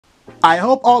I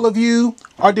hope all of you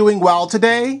are doing well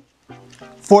today.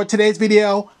 For today's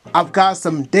video, I've got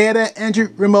some data entry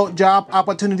remote job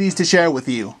opportunities to share with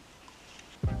you.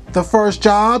 The first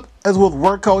job is with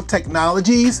Workoo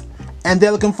Technologies, and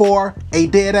they're looking for a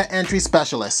data entry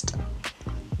specialist.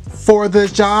 For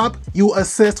this job, you will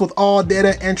assist with all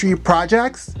data entry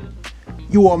projects.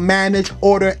 You will manage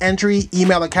order entry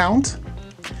email account.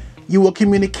 You will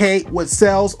communicate with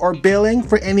sales or billing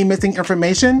for any missing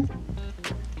information.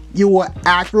 You will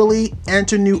accurately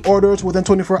enter new orders within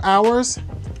 24 hours.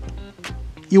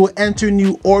 You will enter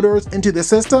new orders into the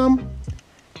system,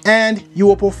 and you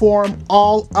will perform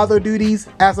all other duties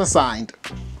as assigned.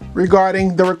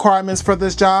 Regarding the requirements for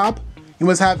this job, you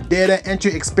must have data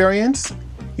entry experience.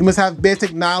 You must have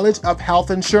basic knowledge of health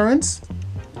insurance.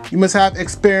 You must have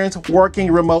experience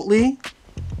working remotely.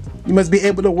 You must be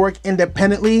able to work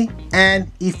independently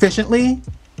and efficiently.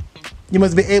 You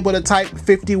must be able to type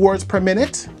 50 words per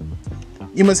minute.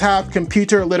 You must have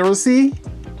computer literacy.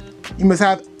 You must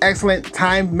have excellent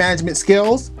time management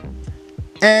skills.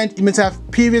 And you must have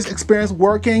previous experience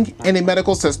working in a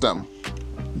medical system.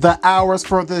 The hours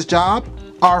for this job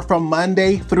are from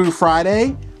Monday through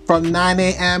Friday from 9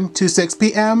 a.m. to 6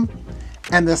 p.m.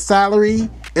 And the salary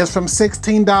is from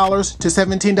 $16 to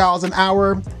 $17 an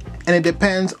hour, and it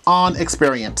depends on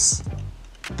experience.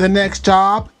 The next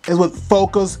job is with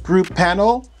Focus Group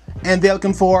Panel, and they're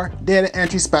looking for data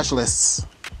entry specialists.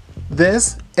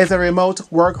 This is a remote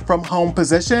work from home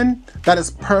position that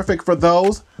is perfect for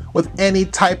those with any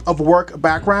type of work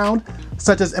background,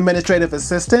 such as administrative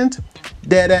assistant,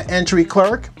 data entry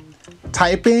clerk,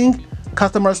 typing,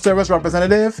 customer service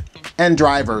representative, and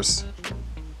drivers.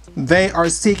 They are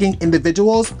seeking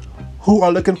individuals who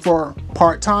are looking for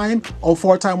part-time or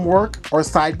full-time work or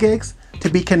side gigs to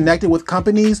be connected with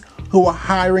companies who are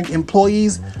hiring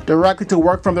employees directly to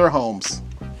work from their homes.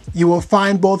 You will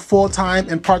find both full-time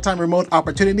and part-time remote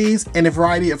opportunities in a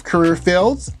variety of career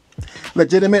fields.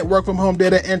 Legitimate work-from-home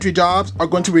data entry jobs are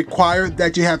going to require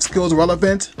that you have skills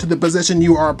relevant to the position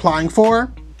you are applying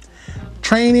for.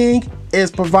 Training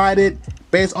is provided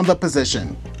based on the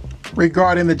position.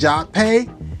 Regarding the job pay,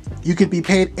 you could be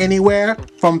paid anywhere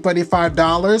from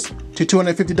 $35 to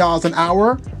 $250 an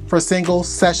hour for single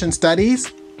session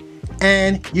studies,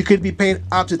 and you could be paid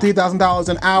up to $3,000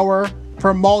 an hour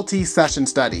for multi-session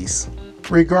studies.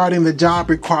 Regarding the job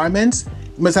requirements,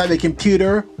 you must have a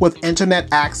computer with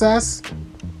internet access.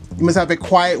 You must have a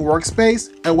quiet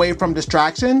workspace away from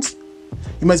distractions.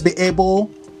 You must be able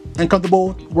and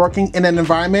comfortable working in an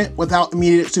environment without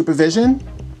immediate supervision.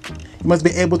 You must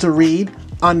be able to read,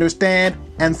 understand,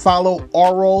 and follow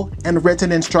oral and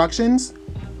written instructions.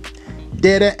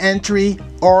 Data entry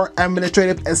or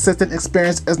administrative assistant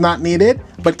experience is not needed,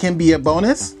 but can be a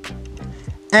bonus.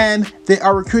 And they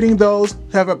are recruiting those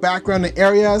who have a background in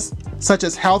areas such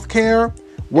as healthcare,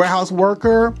 warehouse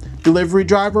worker, delivery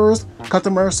drivers,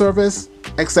 customer service,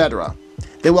 etc.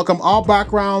 They welcome all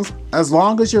backgrounds as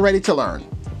long as you're ready to learn.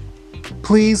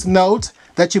 Please note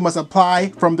that you must apply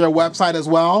from their website as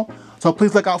well, so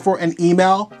please look out for an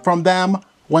email from them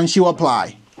once you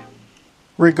apply.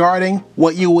 Regarding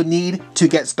what you will need to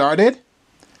get started,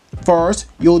 first,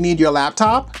 you'll need your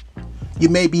laptop. You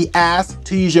may be asked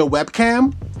to use your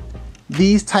webcam.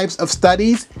 These types of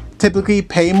studies typically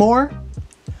pay more.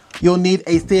 You'll need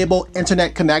a stable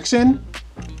internet connection.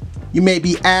 You may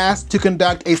be asked to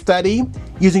conduct a study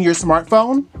using your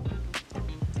smartphone.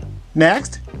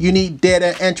 Next, you need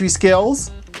data entry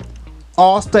skills.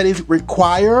 All studies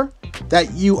require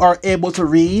that you are able to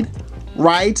read,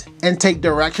 write, and take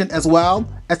direction as well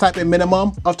as type a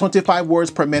minimum of 25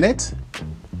 words per minute.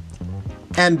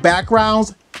 And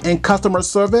backgrounds in customer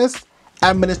service,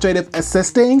 administrative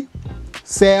assisting,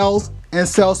 sales, and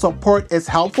sales support is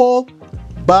helpful,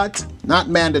 but not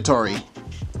mandatory.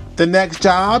 The next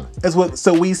job is with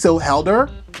Sowieso Helder,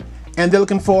 and they're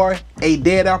looking for a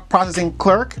data processing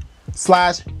clerk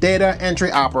 / data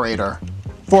entry operator.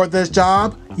 For this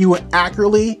job, you will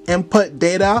accurately input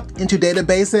data into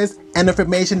databases and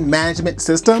information management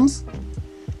systems.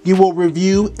 You will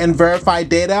review and verify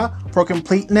data for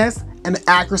completeness and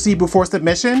accuracy before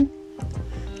submission.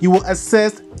 You will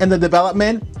assist in the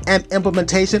development and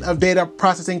implementation of data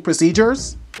processing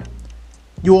procedures.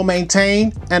 You will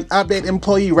maintain and update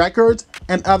employee records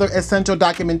and other essential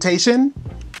documentation.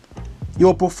 You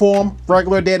will perform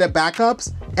regular data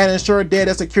backups and ensure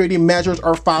data security measures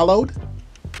are followed.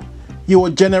 You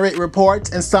will generate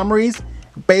reports and summaries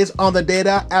based on the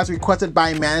data as requested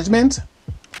by management.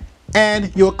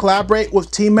 And you will collaborate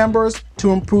with team members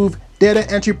to improve data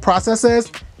entry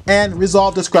processes and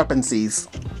resolve discrepancies.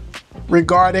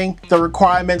 Regarding the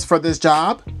requirements for this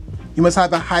job, You must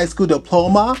have a high school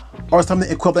diploma or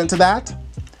something equivalent to that.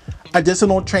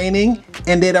 Additional training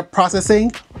in data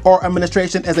processing or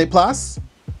administration is a plus.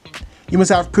 You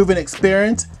must have proven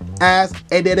experience as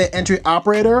a data entry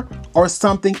operator or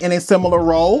something in a similar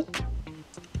role.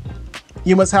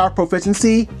 You must have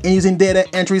proficiency in using data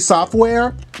entry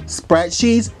software,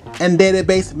 spreadsheets, and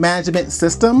database management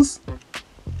systems.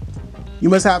 You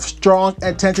must have strong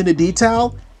attention to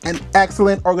detail and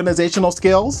excellent organizational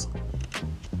skills.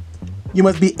 You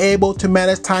must be able to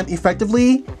manage time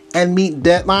effectively and meet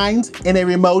deadlines in a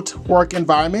remote work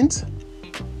environment.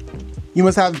 You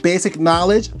must have basic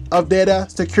knowledge of data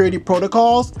security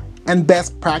protocols and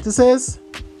best practices.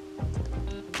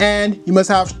 And you must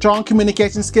have strong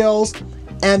communication skills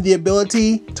and the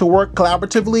ability to work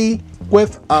collaboratively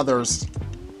with others.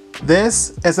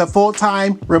 This is a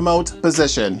full-time remote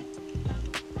position.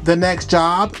 The next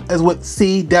job is with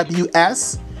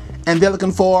CWS, and they're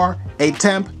looking for a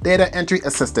temp data entry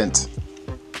assistant.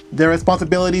 Their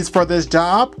responsibilities for this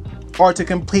job are to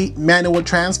complete manual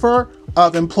transfer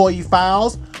of employee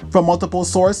files from multiple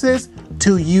sources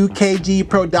to UKG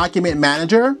Pro Document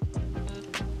Manager,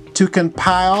 to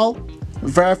compile,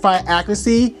 verify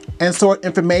accuracy, and sort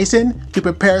information to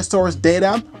prepare source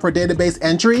data for database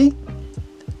entry,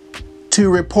 to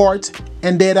report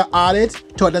and data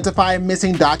audit to identify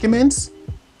missing documents,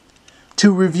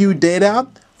 to review data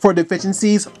for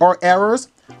deficiencies or errors,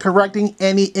 correcting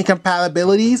any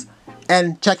incompatibilities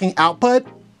and checking output,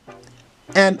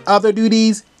 and other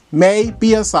duties may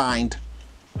be assigned.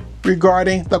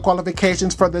 Regarding the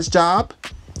qualifications for this job,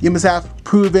 you must have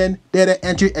proven data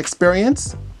entry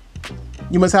experience.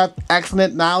 You must have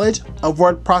excellent knowledge of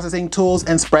word processing tools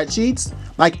and spreadsheets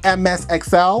like MS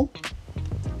Excel.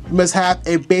 You must have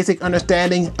a basic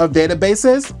understanding of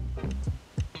databases.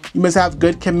 You must have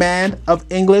good command of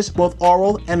English, both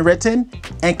oral and written,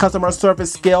 and customer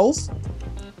service skills.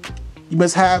 You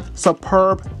must have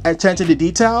superb attention to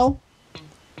detail.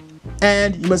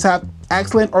 And you must have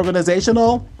excellent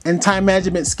organizational and time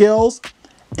management skills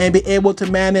and be able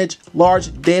to manage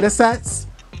large data sets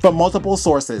from multiple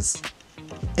sources.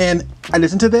 In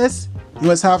addition to this, you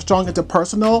must have strong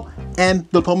interpersonal and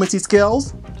diplomacy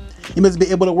skills. You must be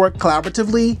able to work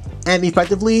collaboratively and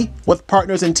effectively with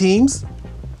partners and teams.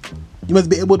 You must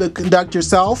be able to conduct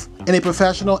yourself in a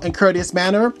professional and courteous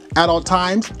manner at all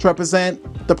times to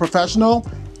represent the professional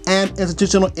and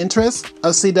institutional interests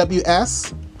of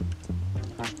CWS.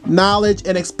 Knowledge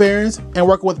and experience in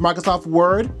working with Microsoft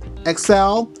Word,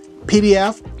 Excel,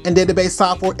 PDF, and database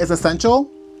software is essential.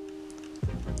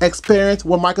 Experience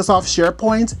with Microsoft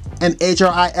SharePoint and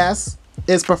HRIS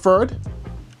is preferred.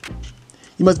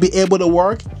 You must be able to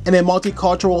work in a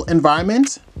multicultural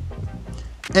environment.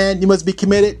 And you must be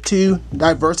committed to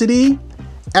diversity,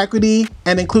 equity,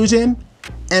 and inclusion,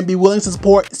 and be willing to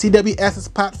support CWS's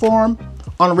platform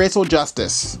on racial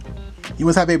justice. You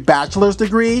must have a bachelor's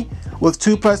degree with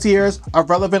 2+ years of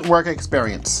relevant work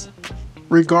experience.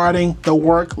 Regarding the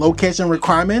work location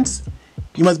requirements,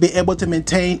 you must be able to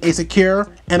maintain a secure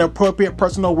and appropriate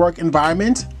personal work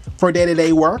environment for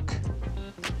day-to-day work.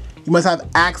 You must have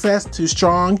access to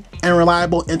strong and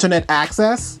reliable internet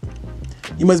access.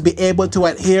 You must be able to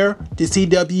adhere to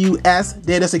CWS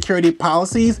data security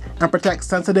policies and protect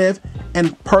sensitive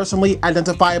and personally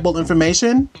identifiable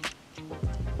information.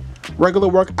 Regular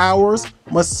work hours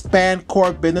must span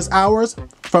core business hours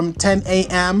from 10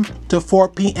 a.m. to 4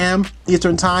 p.m.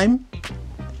 Eastern Time.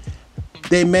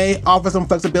 They may offer some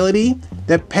flexibility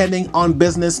depending on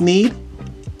business need.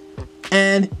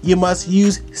 And you must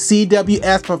use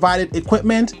CWS provided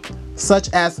equipment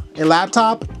such as a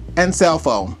laptop and cell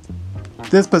phone.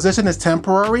 This position is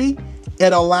temporary.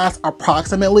 It'll last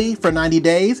approximately for 90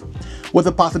 days with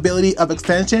a possibility of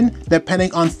extension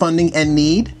depending on funding and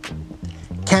need.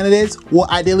 Candidates will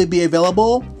ideally be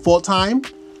available full-time,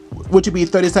 which would be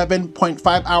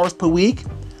 37.5 hours per week,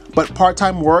 but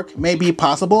part-time work may be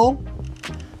possible.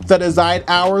 The desired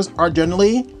hours are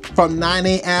generally from 9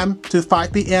 a.m. to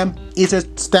 5 p.m.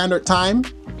 Eastern Standard Time,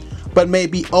 but may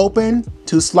be open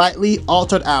to slightly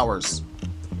altered hours.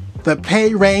 The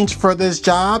pay range for this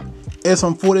job is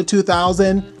from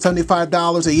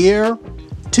 $42,075 a year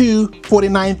to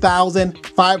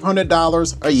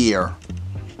 $49,500 a year.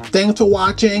 Thanks for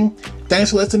watching. Thanks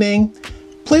for listening.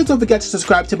 Please don't forget to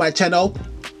subscribe to my channel.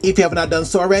 If you have not done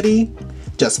so already,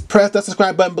 just press the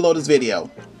subscribe button below this video.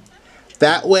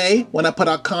 That way, when I put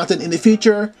out content in the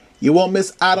future, you won't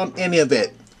miss out on any of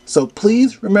it. So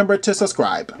please remember to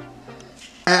subscribe.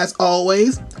 As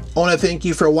always, I want to thank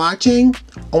you for watching.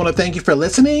 I want to thank you for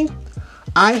listening.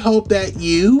 I hope that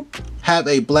you have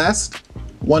a blessed,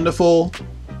 wonderful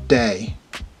day.